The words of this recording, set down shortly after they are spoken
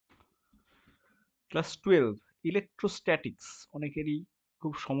Class 12 electrostatics অনেকেরই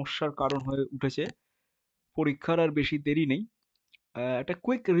খুব সমস্যার কারণ হয়ে উঠেছে। পরীক্ষার আর বেশি দেরি নেই। একটা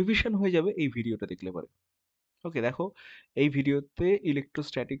কুইক রিভিশন হয়ে যাবে এই ভিডিওটা দেখলে পরে। ওকে, দেখো, এই ভিডিওতে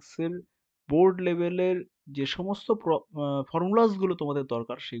ইলেকট্রোস্ট্যাটিক্সের বোর্ড লেভেলের যে সমস্ত ফর্মুলাস গুলো তোমাদের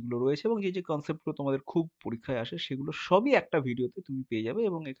দরকার সেগুলো রয়েছে, এবং যে যে কনসেপ্টগুলো তোমাদের খুব পরীক্ষায় আসে সেগুলো সবই একটা ভিডিওতে তুমি পেয়ে যাবে।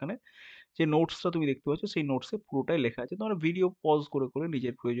 এবং এখানে যে নোটসটা তুমি দেখতে পাচ্ছ সেই নোটসে পুরোটাই লেখা আছে। তোমরা ভিডিও পজ করে করে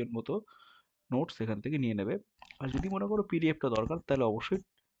নিজের প্রয়োজন মতো নোটস এখান থেকে নিয়ে নেবে। আর যদি মনে করো পিডিএফটা দরকার তাহলে অবশ্যই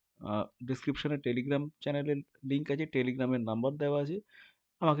ডিসক্রিপশনে টেলিগ্রাম চ্যানেলের লিঙ্ক আছে, টেলিগ্রামের নাম্বার দেওয়া আছে,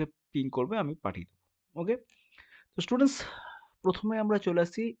 আমাকে পিং করবে, আমি পাঠিয়ে দেবো। ওকে, তো স্টুডেন্টস, প্রথমে আমরা চলে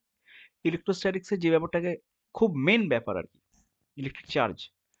আসছি ইলেকট্রোস্ট্যাটিক্সের যে ব্যাপারটাকে, খুব মেন ব্যাপার আর কি, ইলেকট্রিক চার্জ।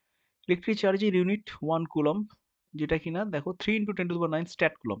 ইলেকট্রিক চার্জের ইউনিট 1 কুলম, যেটা কিনা দেখো 3 × 10⁹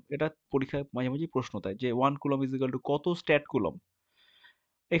 স্ট্যাট কুলম। এটা পরীক্ষায় মাঝে মাঝে প্রশ্ন দেয় যে 1 কুলম ইজ ইকাল টু কত স্ট্যাট কুলম।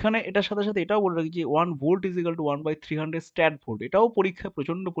 এখানে এটার সাথে সাথে এটাও বলে রাখি যে 1 volt is equal to 1/300 stat volt. এটাও পরীক্ষায়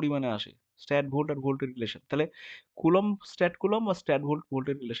প্রচন্ড পরিমাণে আসে, স্ট্যাট ভোল্ট আর ভোল্টের রিলেশন। তাহলে কুলম স্ট্যাট কুলম আর স্ট্যাট ভোল্ট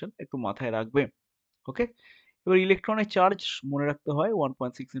ভোল্টের রিলেশন একটু মাথায় রাখবে। ওকে, এবার ইলেকট্রনের চার্জ মনে রাখতে হয়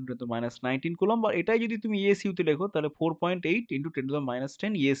 1.6 × 10⁻19 কুলম, বা এটাই যদি তুমি ইএসইউতে লেখো তাহলে 4.8 ×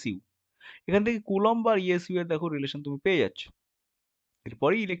 10⁻10 ইএসইউ। এখান থেকে কুলম বা ইএসইউ এর দেখো রিলেশন তুমি পেয়ে যাচ্ছ।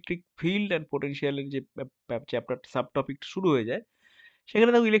 এরপরে ইলেকট্রিক ফিল্ড অ্যান্ড পোটেনশিয়ালের যে চ্যাপ্টার সাব টপিক শুরু হয়ে যায়,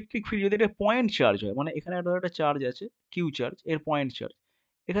 সেখানে দেখো ইলেকট্রিক ফিল্ড যদি একটা পয়েন্ট চার্জ হয়, মানে এখানে একটা চার্জ আছে কিউ চার্জ, এর পয়েন্ট চার্জ,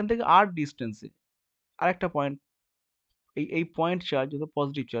 এখান থেকে আর ডিস্টেন্সে আরেকটা পয়েন্ট, এই পয়েন্ট চার্জ যত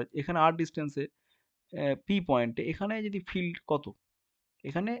পজিটিভ চার্জ, এখানে আর ডিস্টেন্সে পি পয়েন্টে এখানে যদি ফিল্ড কত,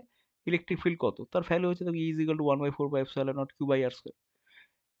 এখানে ইলেকট্রিক ফিল্ড কত, তার ভ্যালু হচ্ছে দেখো is equal to 1/4 Q by R square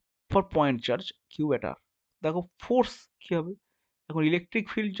for point charge Q এট আর। দেখো ফোর্স কি হবে, এখন ইলেকট্রিক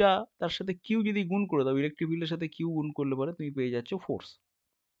ফিল্ড যা, তার সাথে কিউ যদি গুণ করে দাও, ইলেকট্রিক ফিল্ডের সাথে কিউ গুণ করলে পরে তুমি পেয়ে যাচ্ছ ফোর্স।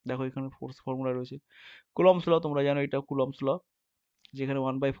 দেখো এখানে ফোর্স ফর্মুলা রয়েছে কুলম্বস ল, তোমরা জানো এটা কুলম্বস ল, যেখানে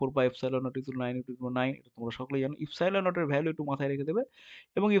 1/4 এটা তোমরা সকলেই জানো। ইপসাইলন নটের ভ্যালু একটু মাথায় রেখে দেবে,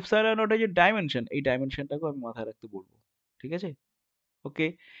 এবং ইপসাইলন নটের যে ডাইমেনশন, এই ডাইমেনশনটাকেও আমি মাথায় রাখতে বলবো। ঠিক আছে, ওকে।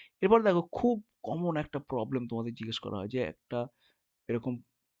 এরপর দেখো খুব কমন একটা প্রবলেম তোমাদের জিজ্ঞেস করা হয় যে একটা এরকম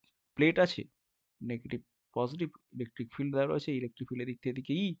প্লেট আছে, নেগেটিভ পজিটিভ ইলেকট্রিক ফিল্ড দেওয়া রয়েছে, ইলেকট্রিক ফিল্ডের দিক থেকে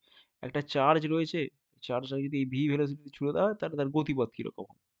এদিকে একটা চার্জ রয়েছে, চার্জটা যদি এই ভি ভেলোসিটি ছুড়ে দেওয়া হয় তাহলে তার গতিপথ কিরকম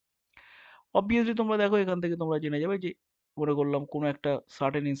হবে। অবভিয়াসলি তোমরা দেখো এখান থেকে তোমরা জেনে যাবে যে, মনে করলাম কোনো একটা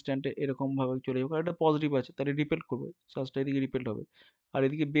সার্টেন ইনস্ট্যান্টে এরকম ভাবে চলে যাবে, কারণ এটা পজিটিভ আছে তাহলে রিপেল করবে, চার্জটা এদিকে রিপেল হবে। আর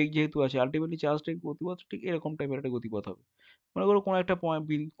এদিকে বেগ যেহেতু আছে, আলটিমেটলি চার্জটা গতিপথ ঠিক এরকম টাইপের একটা গতিপথ হবে। মনে করো কোনো একটা পয়েন্ট,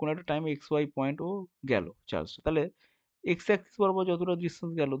 কোনো একটা টাইমে এক্স ওয়াই পয়েন্ট ও গেল চার্জ, তাহলে এক্স অ্যাক্সিস বরাবর যতটা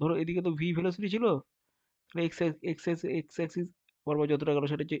ডিস্টেন্স গেল, ধরো এদিকে তো ভি ভেলোসিটি ছিল, তাহলে এক্স অ্যাক্সিস বরাবর যতটা গেল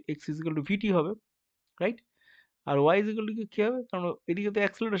সেটা হচ্ছে এক্স ইজিক্যাল টু ভিটি হবে, right? R y is equal to কি হবে, কারণ এদিকে তো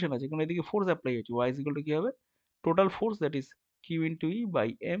অ্যাক্সেলারেশন আছে, কারণ এদিকে ফোর্স অ্যাপ্লাই হচ্ছে, y is equal to কি হবে, total force that is q into E by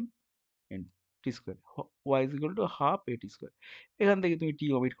M N T square, y is equal to half A T square. এখান থেকে তুমি টি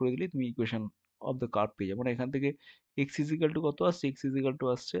অমিট করে দিলে তুমি ইকুয়েশন অফ দ্য কার্ভ পেয়ে যাবে। মানে এখান থেকে x is equal to কত আসছে, x is equal to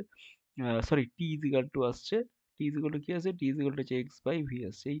আসছে, sorry t is equal to আসছে, t is equal to কি আছে, t is equal to হচ্ছে x বাই v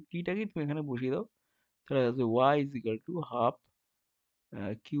আসছে, এই টিটাকে তুমি এখানে বসিয়ে দাও, তাহলে আসবে y is equal to half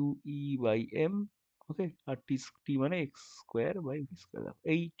Q E by M, ওকে, আর টি টি মানে x square by V square.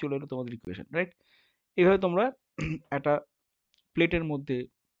 এই চলে এলো তোমাদের ইকুয়েশন, রাইট? এইভাবে তোমরা একটা প্লেটের মধ্যে,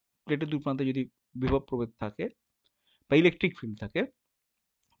 প্লেটের দুই প্রান্তে যদি বিভব প্রভেদ থাকে বা ইলেকট্রিক ফিল্ড থাকে,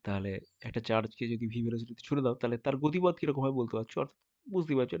 তাহলে একটা চার্জকে যদি ভি ভেলোসিটিতে ছুড়ে দাও তাহলে তার গতিপথ কিরকম হয় বলতে পারছো, অর্থাৎ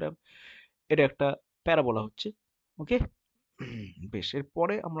বুঝতে পারছো এটা, এটা একটা প্যারাবোলা হচ্ছে। ওকে, বেশ,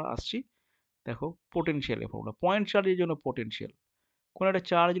 এরপরে আমরা আসছি, দেখো পোটেনশিয়ালের ফর্মুলা, পয়েন্ট চার্জের জন্য পোটেনশিয়াল, কোন একটা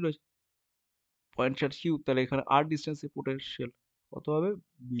চার্জ রয়েছে, পয়েন্ট চার্জ কিউ, তাহলে এখানে আর ডিস্টেন্সে পোটেনশিয়াল কত হবে,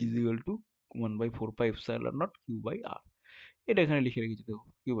 B is equal to 1/4 pi epsilon naught Q by আর। এটা এখানে লিখে রেখেছি দেখো,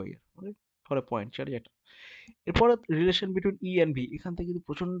 কিউ বাই আর, ওকে, ফলে পয়েন্ট চার্জ এটা। এরপরে relation between E and V, এখান থেকে কিন্তু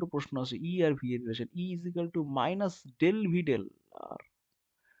প্রচন্ড প্রশ্ন আসে, ই আর ভি এর relation, E is equal to minus del V del আর।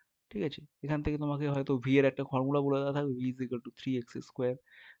 ঠিক আছে, এখান থেকে তোমাকে হয়তো ভি এর একটা ফর্মুলা বলে দেওয়া থাকবে, V is equal to 3x square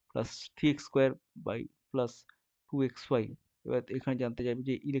plus 3x square by plus 2xy। এবার এখানে জানতে চাইবে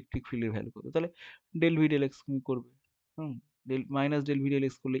যে ইলেকট্রিক ফিল্ডের ভ্যালু কত, তাহলে ডেল ভি ডেল এক্স তুমি করবে, হুম, del minus del V del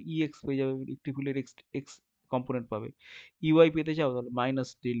x করলে ই এক্স পেয়ে যাবে, ইলেকট্রিক ফিল্ডের এক্স এক্স কম্পোনেন্ট পাবে। ইওয়াই পেতে চাও তাহলে minus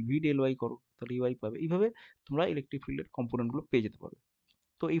del V del Y করো, তাহলে ইওয়াই পাবে। এইভাবে তোমরা ইলেকট্রিক ফিল্ডের কম্পোনেন্টগুলো পেয়ে যেতে পারবে।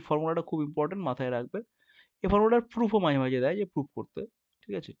 তো এই ফর্মুলাটা খুব ইম্পর্টেন্ট, মাথায় রাখবে। এই ফর্মুলার প্রুফও মাঝে মাঝে দেয় যে প্রুফ করতে,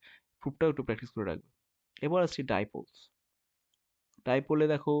 ঠিক আছে, প্রুফটাও একটু প্র্যাকটিস করে রাখবে। এবার আসছি ডাইপোলস। ডাইপোলে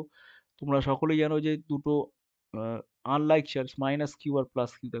দেখো তোমরা সকলেই জানো যে দুটো unlike charge minus Q R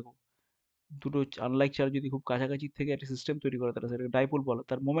plus Q, দেখো দুটো আনলাইক চার্জ যদি খুব কাছাকাছি থেকে একটা সিস্টেম তৈরি করে তাহলে সেটাকে ডাইপোল বলে,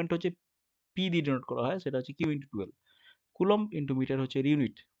 তার মোমেন্ট হচ্ছে পি দিয়ে ডিনোট করা হয়, সেটা হচ্ছে Q into twelve. Coulomb into metre হচ্ছে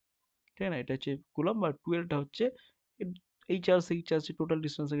ইউনিট, ঠিক আছে না? এটা হচ্ছে কুলম্ব, আর টুয়েলভটা হচ্ছে এই চার্জ টোটাল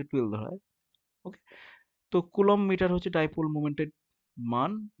ডিস্টেন্স থেকে টুয়েলভ ধরা হয়। ওকে, তো কুলম্ব মিটার হচ্ছে ডাইপোল মোমেন্টের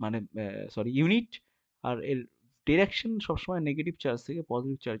মান, মানে সরি ইউনিট, আর এর ডিরেকশন সবসময় নেগেটিভ চার্জ থেকে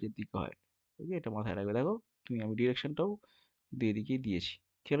পজিটিভ চার্জের দিকে হয়। ওকে, এটা মাথায় রাখবে। দেখো তুমি, আমি ডিরেকশনটাও দিয়ে দিকেই দিয়েছি,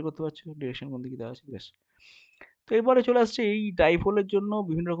 খেয়াল করতে পারছো ডিরেকশন কোন দিকে দেওয়া আছে, বেশ। তো এরপরে চলে আসছে এই ডাইপোলের জন্য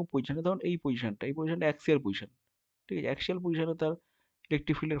বিভিন্ন রকম পজিশন। ধরুন এই পজিশনটা অ্যাক্সিয়াল পজিশন, ঠিক আছে? অ্যাক্সিয়াল পজিশনে তার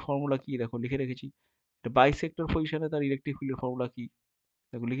ইলেকট্রিক ফিল্ডের ফর্মুলা কি দেখো লিখে রেখেছি। বাইসেক্টর পজিশনে তার ইলেকট্রিক ফিল্ডের ফর্মুলা কি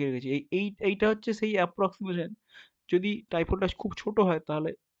দেখো লিখে রেখেছি। এইটা হচ্ছে সেই অ্যাপ্রক্সিমেশন। যদি ডাইপোলটা খুব ছোট হয় তাহলে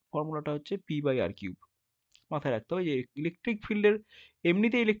ফর্মুলাটা হচ্ছে পি বাই আর কিউব। মাথায় রাখতে হবে যে ইলেকট্রিক ফিল্ডের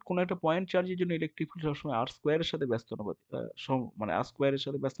এমনিতে কোনো একটা পয়েন্ট চার্জের জন্য ইলেকট্রিক ফিল্ড সবসময় আর স্কোয়ারের সাথে ব্যস্তানুপাতিক, মানে আর স্কোয়ারের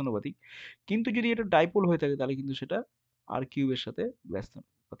সাথে ব্যস্তানুপাতিক। কিন্তু যদি এটা ডাইপোল হয়ে থাকে তাহলে কিন্তু সেটা আর কিউবের সাথে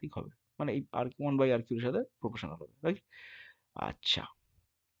ব্যস্তানুপাতিক হবে, মানে এই আর ওয়ান বাই আর কিউবের সাথে প্রপোর্শনাল হবে, রাইট? আচ্ছা,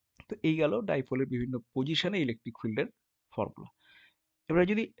 তো এই গেল ডাইপোলের বিভিন্ন পজিশনে ইলেকট্রিক ফিল্ডের ফর্মুলা। এবারে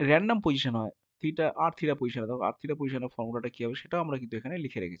যদি র্যান্ডম পজিশন হয়, থিটা পজিশনে, দেখো আর থিটা পজিশনের ফর্মুলাটা কি হবে সেটাও আমরা কিন্তু এখানে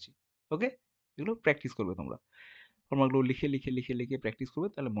লিখে রেখেছি। ওকে, এগুলো প্র্যাকটিস করবে তোমরা, ফর্মুলাগুলো লিখে লিখে লিখে লিখে প্র্যাকটিস করবে,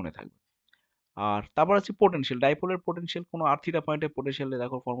 তাহলে মনে থাকবে। আর তারপর আছে পোটেনশিয়াল, ডাইপোলের পোটেনশিয়াল, কোনো আর থিটা পয়েন্টের পোটেনশিয়ালে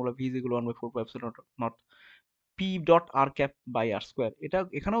দেখো formula V is equal one by four pi epsilon not P dot R cap by R square. এটা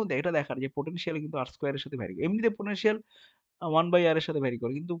এখানেও এটা দেখার যে পোটেনশিয়াল কিন্তু আর স্কোয়ারের সাথে ভ্যারি করে। এমনিতে পোটেনশিয়াল ওয়ান বাই আর এর সাথে ভ্যারি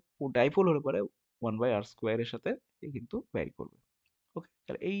করে, কিন্তু ডাইপোল হলে পরে ওয়ান বাই আর স্কোয়ারের সাথে কিন্তু ভ্যারি করবে। ওকে,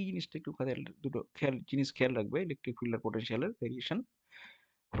 তাহলে এই জিনিসটা একটু দুটো জিনিস খেয়াল রাখবে, electric field R পোটেনশিয়ালের variation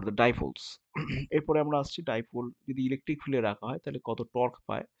for the ডাইপোলস। এরপরে আমরা আসছি ডাইপোল যদি ইলেকট্রিক ফিল্ডে রাখা হয় তাহলে কত টর্ক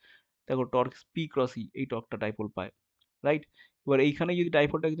পায়। দেখো টর্ক পি ক্রস ই, এই টর্কটা ডাইপোল পায়, রাইট? এবার এইখানে যদি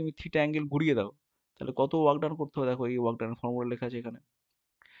ডাইপোলটাকে তুমি থিটা অ্যাঙ্গেল ঘুরিয়ে দাও তাহলে কত ওয়ার্ক ডান করতে হবে, দেখো এই ওয়ার্ক ডানের ফর্মুলা লেখা আছে এখানে।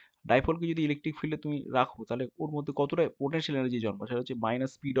 ডাইপোলকে যদি ইলেকট্রিক ফিল্ডে তুমি রাখো তাহলে ওর মধ্যে কতটা পোটেনশিয়াল এনার্জি জন্ম, সেটা হচ্ছে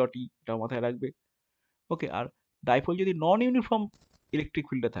মাইনাস পি ডট ই, এটা মাথায় রাখবে। ওকে, আর ডাইপোল যদি নন ইউনিফর্ম ইলেকট্রিক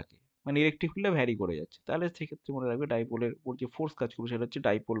ফিল্ডে থাকে, মানে ইলেকট্রিক ফিল্ডে ভ্যারি করে যাচ্ছে, তাহলে সেক্ষেত্রে মনে রাখবে ডাইপোলের উপর যে ফোর্স কাজ করবে সেটা হচ্ছে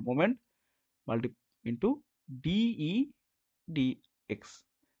dipole moment multi into DE D x.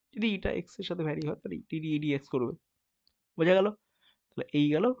 যদি এটা এক্স এর সাথে ভ্যারি হয় তাহলে ডিডি ডি এক্স করবে, বোঝা গেল? তাহলে এই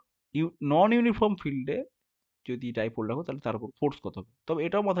গেল নন ইউনিফর্ম ফিল্ডে যদি ডাইপোল রাখো তাহলে তার উপর ফোর্স কত হবে। তবে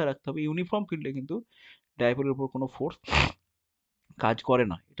এটাও মাথায় রাখতে হবে ইউনিফর্ম ফিল্ডে কিন্তু ডাইপোলের উপর কোনো ফোর্স কাজ করে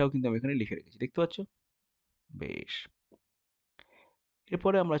না, এটাও কিন্তু আমি এখানে লিখে রেখেছি, দেখতে পাচ্ছ? বেশ,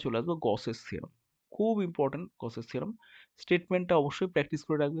 এরপরে আমরা চলে আসবো গসের থিওরেম। খুব ইম্পর্টেন্ট গসের থিওরেম। স্টেটমেন্টটা অবশ্যই প্র্যাকটিস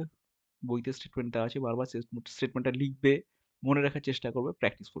করে রাখবে, বইতে স্টেটমেন্ট দেওয়া আছে, বারবার স্টেটমেন্টটা লিখবে, মনে রাখার চেষ্টা করবে,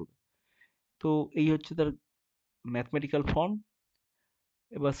 প্র্যাকটিস করবে। তো এই হচ্ছে তার ম্যাথমেটিক্যাল ফর্ম।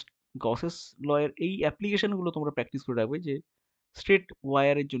 এবার গসেস লয়ের এই অ্যাপ্লিকেশনগুলো তোমরা প্র্যাকটিস করে রাখবে, যে স্ট্রেট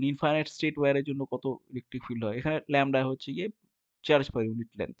ওয়্যারের জন্য, ইনফাইনাইট স্ট্রেট ওয়্যারের জন্য কত ইলেকট্রিক ফিল্ড হয়। এখানে ল্যামডা হচ্ছে গিয়ে চার্জ পার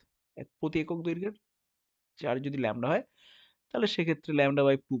ইউনিট লেন্থ, প্রতি একক দৈর্ঘ্যের চার্জ যদি ল্যামডা হয় তাহলে সেক্ষেত্রে lambda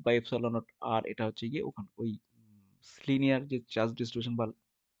by two pi epsilon not. আর এটা হচ্ছে গিয়ে ওখানে ওই লিনিয়ার যে চার্জ ডিস্ট্রিবিউশন বা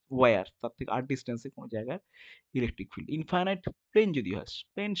ওয়্যার তার থেকে আর ডিস্টেন্সে কোনো জায়গায় ইলেকট্রিক ফিল্ড। ইনফাইনাইট প্লেন যদি হয়,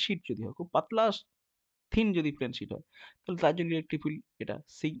 প্লেন শিট যদি হয়, খুব পাতলা থিন যদি প্লেন শিট হয়, তাহলে তার জন্য ইলেকট্রিক ফিল্ড এটা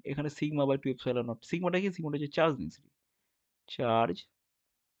এখানে sigma by two epsilon not. সিগমাটা কি? সিগমাটা হচ্ছে চার্জ ডেন্সিটি, চার্জ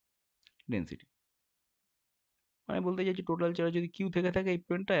ডেন্সিটি, মানে বলতে চাইছি টোটাল চার্জ যদি কিউ থেকে থাকে এই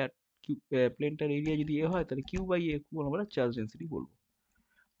প্লেনটা, কিউ প্লেনটার এরিয়া যদি এ হয় তাহলে কিউ বাই এ আমরা চার্জ ডেন্সিটি বলবো।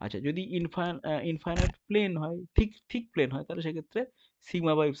 আচ্ছা, যদি ইনফাইনাইট প্লেন হয়, ঠিক প্লেন হয়, তাহলে সেক্ষেত্রে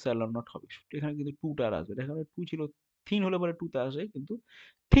সিগমা বাই ইপসাইলন নট হবে। এখানে কিন্তু টুটা আর আসবে, এখানে টু ছিল, থিন হলে পরে টুতে আসে, কিন্তু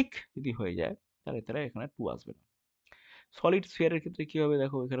ঠিক যদি হয়ে যায় তাহলে তারা এখানে টু আসবে না। সলিড স্ফিয়ারের ক্ষেত্রে কি হবে,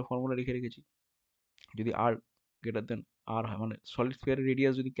 দেখো এখানে ফর্মুলা লিখে রেখেছি। যদি আর গ্রেটার দেন আর হয়, মানে সলিড স্ফিয়ারের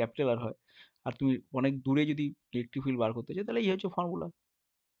রেডিয়াস যদি ক্যাপিটাল আর হয়, আর তুমি অনেক দূরে যদি ইলেকট্রিক ফিল্ড বার করতে চাও, তাহলে এই হচ্ছে ফর্মুলা।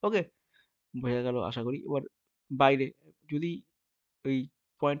 ওকে, বোঝা গেল আশা করি। এবার বাইরে যদি ওই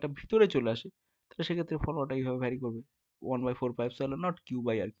পয়েন্টটা ভিতরে চলে আসে তাহলে সেক্ষেত্রে ফর্মুলাটা এইভাবে ভ্যারি করবে, one by four pi epsilon naught Q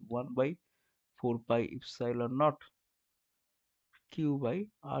by R Q, one by four pi epsilon naught Q by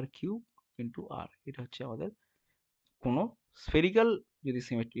R Q into আর। এটা হচ্ছে আমাদের কোনো স্ফেরিক্যাল যদি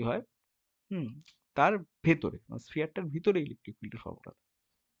সিমেট্রি হয়, হুম, তার ভেতরে, স্ফিয়ারটার ভিতরে ইলেকট্রিক ফিল্ডের ফর্মুলা।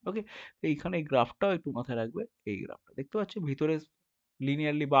 ওকে, তো এইখানে এই গ্রাফটাও একটু মাথায় রাখবে। এই গ্রাফটা দেখতে পাচ্ছ ভিতরে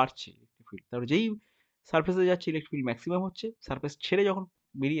লিনিয়ারলি বাড়ছে ইলেকট্রিক ফিল্ড, তারপর যেই সারফেসে যাচ্ছে ইলেকট্রিক ফিল্ড ম্যাক্সিমাম হচ্ছে, সারফেস ছেড়ে যখন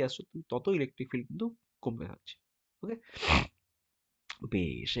বেরিয়ে আসছো তুমি তত ইলেকট্রিক ফিল্ড কিন্তু কমতে থাকছে। ওকে,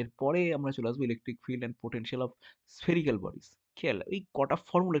 বেশ, এরপরে আমরা চলে আসবো electric field and potential of spherical bodies. খেয়াল এই কটা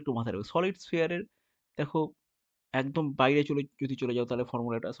ফর্মুলা একটু মাথায় রাখবে। সলিড স্ফিয়ারের দেখো একদম বাইরে যদি চলে যাও তাহলে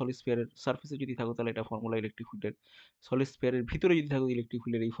ফর্মুলাটা সলিড স্ফিয়ারের সারফেসে যদি থাকো তাহলে এটা ফর্মুলা ইলেকট্রিক ফিল্ডের, সলিড স্ফিয়ারের ভিতরে যদি থাকো ইলেকট্রিক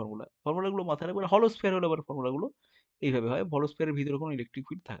ফিল্ডের এই ফর্মুলাগুলো মাথায় রাখবে। হলো স্ফিয়ার হলে আবার ফর্মুলাগুলো এইভাবে হয়, হলো স্ফিয়ারের ভিতরে কোনো ইলেকট্রিক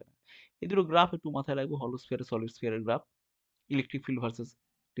ফিল্ড থাকে না। এই দুটো গ্রাফ একটু মাথায় রাখবো, হলো sphere solid স্ফিয়ারের graph, electric field versus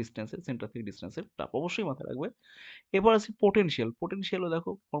ডিস্টেন্সের, centre থেকে ডিস্টেন্সের গ্রাফ অবশ্যই মাথায় রাখবে। এবার আছে পোটেনশিয়াল, পোটেনশিয়ালও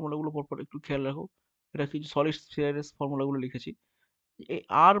দেখো ফর্মুলাগুলো পরপর একটু খেয়াল রাখো। এটা কিছু সলিড স্ফিয়ারের ফর্মুলাগুলো লিখেছি। এই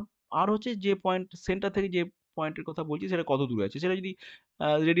আর আর হচ্ছে যে পয়েন্ট সেন্টার থেকে যে পয়েন্টের কথা বলছি সেটা কত দূরে আছে, সেটা যদি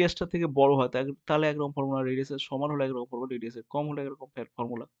রেডিয়াসটা থেকে বড় হয় তাহলে একরকম ফর্মুলা, রেডিয়াসের সমান হলে একরকম ফর্মুলা, রেডিয়াসের কম হলে একরকম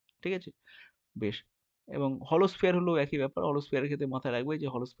ফর্মুলা। ঠিক আছে, বেশ। এবং হলোস্ফিয়ার হলো একই ব্যাপার, হলোস্ফিয়ারের ক্ষেত্রে মাথায় রাখবে যে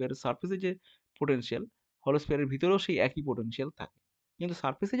হলোস্ফিয়ারের সারফেসে যে পোটেনশিয়াল, হলোস্ফিয়ারের ভিতরেও সেই একই পোটেনশিয়াল থাকে, কিন্তু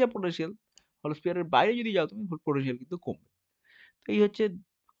সারফেসে যা পোটেনশিয়াল হলোস্ফিয়ারের বাইরে যদি যাও তুমি পোটেনশিয়াল কিন্তু কমবে। তো এই হচ্ছে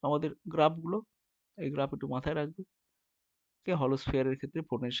আমাদের গ্রাফগুলো, এই গ্রাফ একটু মাথায় রাখবে। হলো স্ফিয়ারের ক্ষেত্রে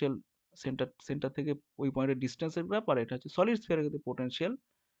পোটেনশিয়াল সেন্টার থেকে ওই পয়েন্টের ডিস্টেন্সের গ্রাফ, আর এটা হচ্ছে সলিড স্ফিয়ারের ক্ষেত্রে পোটেনশিয়াল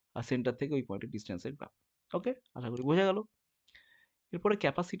আর সেন্টার থেকে ওই পয়েন্টের ডিস্টেন্সের গ্রাফ। ওকে, আশা করি বোঝা গেল। এরপরে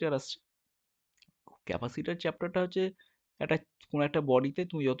ক্যাপাসিটার আসছে। ক্যাপাসিটার চ্যাপ্টারটা হচ্ছে একটা কোনো একটা বডিতে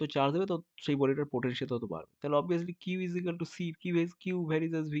তুমি যত চার্জ দেবে তত সেই বডিটার পোটেনশিয়াল তত বাড়বে। তাহলে obviously Q is equal to C, Q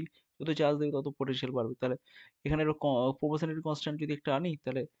varies S V, যত চার্জ দেবে তত পোটেনশিয়াল বাড়বে। তাহলে এখানে প্রপোর্শনালিটি কনস্ট্যান্ট যদি একটা আনি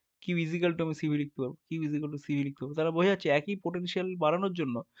তাহলে কিউ ইজ ইকুয়াল টু আমি সিভি লিখতে পারবো, Q is equal to CV লিখতে পারবো। তাহলে বোঝা যাচ্ছে একই পোটেনশিয়াল বাড়ানোর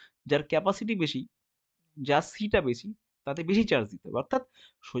জন্য যার ক্যাপাসিটি বেশি, যার সিটা বেশি, তাতে বেশি চার্জ দিতে হবে। অর্থাৎ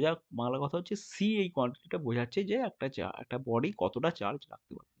সোজা বাংলা কথা হচ্ছে সি এই কোয়ান্টিটিটা বোঝাচ্ছে যে একটা বডি কতটা চার্জ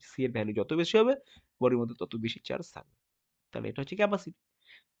রাখতে পারে। সি এর ভ্যালু যত বেশি হবে বডির মধ্যে তত বেশি চার্জ থাকবে। তাহলে এটা হচ্ছে ক্যাপাসিটি।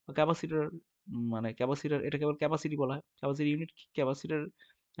 ক্যাপাসিটার মানে ক্যাপাসিটার, এটা কেবল ক্যাপাসিটি বলা হয়। Capacity unit capacitor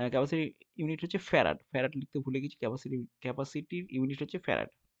capacity unit হচ্ছে ফ্যারাড। ফ্যারাড লিখতে ভুলে গেছি, ক্যাপাসিটির ইউনিট হচ্ছে ফ্যারাড,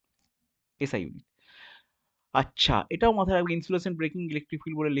 এসআই ইউনিট। আচ্ছা, এটাও মাথায় রাখবে, ইনসুলেশন ব্রেকিং ইলেকট্রিক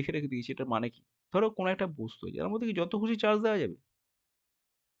ফিল্ড বলে লিখে রেখে দিয়েছি। এটার মানে কি? ধরো কোনো একটা বস্তু আছে যার মধ্যে কি যত খুশি চার্জ দেওয়া যাবে,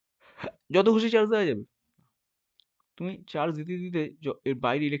 যত খুশি চার্জ দেওয়া যাবে। তুমি চার্জ দিতে দিতে এর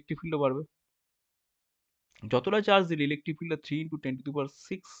বাইরে ইলেকট্রিক ফিল্ডও বাড়বে। যতটা চার্জ দিলে ইলেকট্রিক ফিল্ডটা 3 ×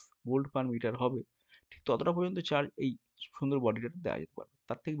 10⁶ ভোল্ট পার মিটার হবে, ঠিক ততটা পর্যন্ত চার্জ এই সুন্দর বডিটাতে দেওয়া যেতে পারবে।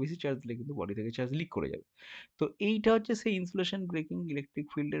 তার থেকে বেশি চার্জ দিলে কিন্তু বডি থেকে চার্জ লিক করে যাবে। তো এইটা হচ্ছে সেই ইনসুলেশন ব্রেকিং ইলেকট্রিক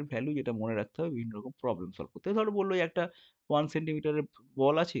ফিল্ডের ভ্যালু, যেটা মনে রাখতে হবে বিভিন্ন রকম প্রবলেম সলভ করতে। ধরো বললো একটা 1 সেন্টিমিটারের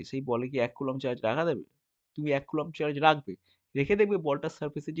বল আছে, সেই বলে কি 1 কুলম্ব চার্জ রাখা যাবে? তুমি 1 কুলম্ব চার্জ রাখবে, রেখে দেখবে বলটার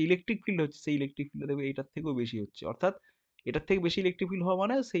সারফেসে যে ইলেকট্রিক ফিল্ড হচ্ছে সেই ইলেকট্রিক ফিল্ড দেখবে এটার থেকেও বেশি হচ্ছে। অর্থাৎ এটার থেকে বেশি ইলেকট্রিক ফিল্ড হওয়া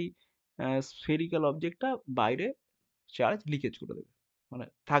মানে সেই স্ফেরিক্যাল অবজেক্টটা বাইরে চার্জ লিকেজ করে দেবে, মানে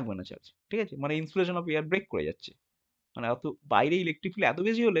থাকবে না চার্জ। ঠিক আছে, মানে ইনসুলেশন অফ এয়ার ব্রেক করে যাচ্ছে। মানে অত বাইরে ইলেকট্রিক ফিল্ড এত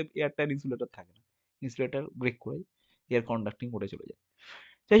বেশি হলে এয়ারটার ইনসুলেটর থাকে না, ইনসুলেটর ব্রেক করে এয়ার কন্ডাক্টিং মোডে চলে যায়।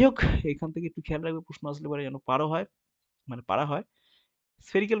 যাই হোক, এখান থেকে একটু খেয়াল রাখবে প্রশ্ন আসলে পরে যেন পারা হয়।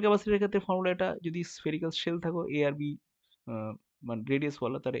 স্ফেরিক্যাল ক্যাপাসিটির ক্ষেত্রে ফর্মুলাটা যদি স্ফেরিক্যাল শেল থাকো এ আর বি, মানে রেডিয়াস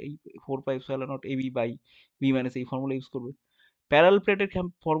বলা, তাহলে এই 4πε0 এবি বাই বি মাইনাস এই ফর্মুলা ইউজ করবে। প্যারাল প্লেটের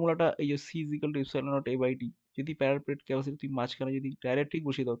ফর্মুলাটা এই যে C is equal to epsilon not a by D. যদি প্যারাল প্লেট ক্যাপাসিটি তুমি মাঝখানে যদি ডাইরেক্টলি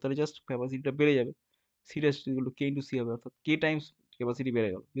বসিয়ে দাও তাহলে জাস্ট ক্যাপাসিটিটা বেড়ে যাবে, C dash equal to K into C হবে, অর্থাৎ কে টাইমস ক্যাপাসিটি বেড়ে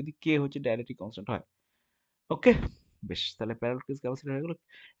গেল যদি কে হচ্ছে ডাইরেক্টলি কনস্ট্যান্ট হয়। ওকে, বেশ, তাহলে প্যারাল প্লেট ক্যাপাসিটি হয়ে গেল।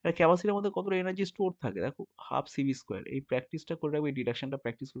 এটা ক্যাপাসিটির মধ্যে কতটা এনার্জি স্টোর থাকে দেখো, হাফ সিভি স্কোয়ার। এই প্র্যাকটিসটা করে রাখবে, এই ডিডাকশনটা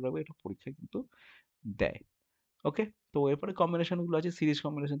প্র্যাকটিস করে রাখবে, এটা পরীক্ষায় কিন্তু দেয়। ওকে, তো এরপরে কম্বিনেশন গুলো আছে, সিরিজ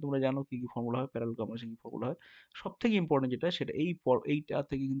কম্বিনেশন তোমরা জানো কি কি ফর্মুলা হয়, প্যারালাল কম্বিনেশন কি ফর্মুলা হয়। সব থেকে ইম্পর্টেন্ট যেটা সেটা এইটা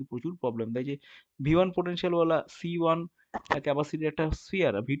থেকে কিন্তু প্রচুর প্রবলেম দেয়, যে ভি ওয়ান পোটেনশিয়াল ওয়ালা সি ওয়ান ক্যাপাসিটির একটা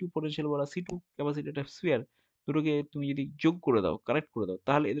স্ফিয়ার, আর ভি টু পোটেনশিয়াল ওয়ালা সি টু ক্যাপাসিটির একটা স্ফিয়ার, দুটোকে তুমি যদি যোগ করে দাও, কানেক্ট করে দাও,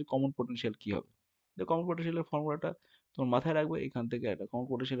 তাহলে এদের কমন পোটেনশিয়াল কি হবে। কমন পোটেনশিয়ালের ফর্মুলাটা তোমার মাথায় রাখবে, এখান থেকে একটা কমন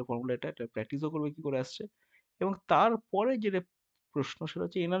পোটেনশিয়ালের ফর্মুলা, এটা প্র্যাকটিসও করবে কি করে আসছে। এবং তারপরে যেটা প্রশ্ন সেটা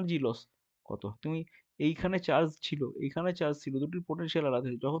হচ্ছে এনার্জি লস কত। তুমি এইখানে চার্জ ছিল, এইখানে চার্জ ছিল, দুটির পোটেনশিয়াল আলাদা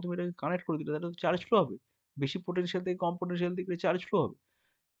ছিল, যখন তুমি এটাকে কানেক্ট করে দিলে তাহলে তো চার্জ ফ্লো হবে, বেশি পোটেনশিয়াল থেকে কম পোটেনশিয়াল দিকে চার্জ ফ্লো হবে।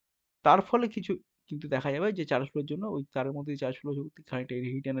 তার ফলে কিছু কিন্তু দেখা যাবে যে চার্জ ফ্লোর জন্য ওই তারের মধ্যে চার্জ ফ্লো শক্তি খানিকটা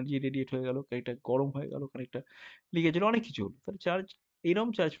হিট এনার্জি রেডিয়েট হয়ে গেল, খানিকটা গরম হয়ে গেল, খানিকটা লিকেজ হলো, অনেক কিছু হলো। তাহলে চার্জ, এইরকম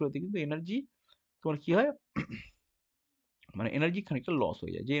চার্জ ফ্লোতে কিন্তু এনার্জি তোমার কি হয়, মানে এনার্জি খানিকটা লস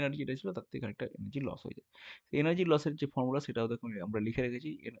হয়ে যায়, যে এনার্জিটা ছিল তার থেকে খানিকটা এনার্জি লস হয়ে যায়। এনার্জি লসের যে ফর্মুলা সেটাও দেখো আমরা লিখে রেখেছি,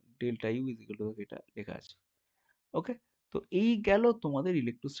 delta U is equal to, এটা লেখা আছে। ওকে, তো এই গেল তোমাদের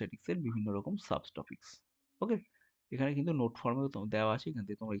ইলেকট্রোস্ট্যাটিক্স এর বিভিন্ন রকম সাব টপিকস। ওকে, এখানে কিন্তু নোট ফর্মেও দেওয়া আছে, এখান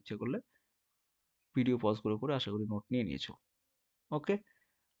থেকে তোমরা ইচ্ছা করলে ভিডিও পজ করে করে আশা করি নোট নিয়ে নিয়েছো। ওকে,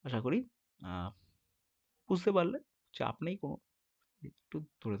 আশা করি আহ, বুঝতে পারলে, চাপ নেই কোনো, একটু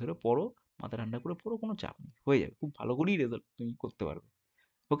ধরে ধরে পড়ো, মাথা ঠান্ডা করে পড়ো, কোনো চাপ নেই, হয়ে যাবে, খুব ভালো করেই রেজাল্ট তুমি করতে পারবে।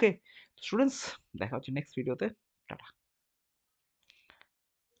 ওকে স্টুডেন্টস, দেখা হচ্ছে নেক্সট ভিডিওতে। টাটা।